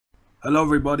Hello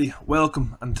everybody,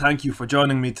 welcome and thank you for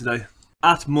joining me today.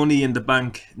 At Money in the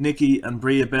Bank, Nikki and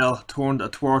Bria Bell turned a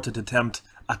thwarted attempt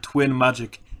at twin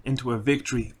magic into a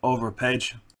victory over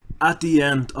Paige. At the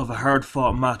end of a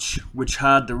hard-fought match which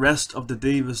had the rest of the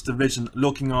Divas division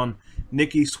looking on,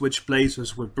 Nikki switched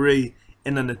places with Brie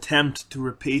in an attempt to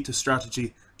repeat the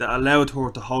strategy that allowed her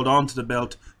to hold on to the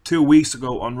belt 2 weeks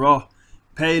ago on Raw.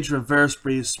 Paige reversed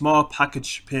Brie's small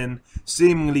package pin,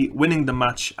 seemingly winning the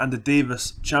match and the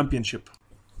Divas Championship.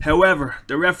 However,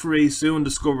 the referee soon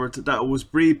discovered that it was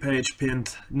Brie Paige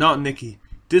pinned, not Nikki.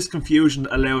 This confusion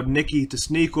allowed Nikki to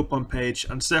sneak up on Paige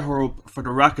and set her up for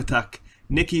the rack attack.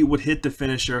 Nikki would hit the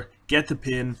finisher, get the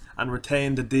pin and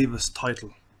retain the Divas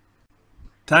title.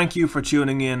 Thank you for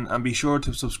tuning in and be sure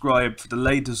to subscribe for the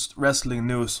latest wrestling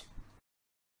news.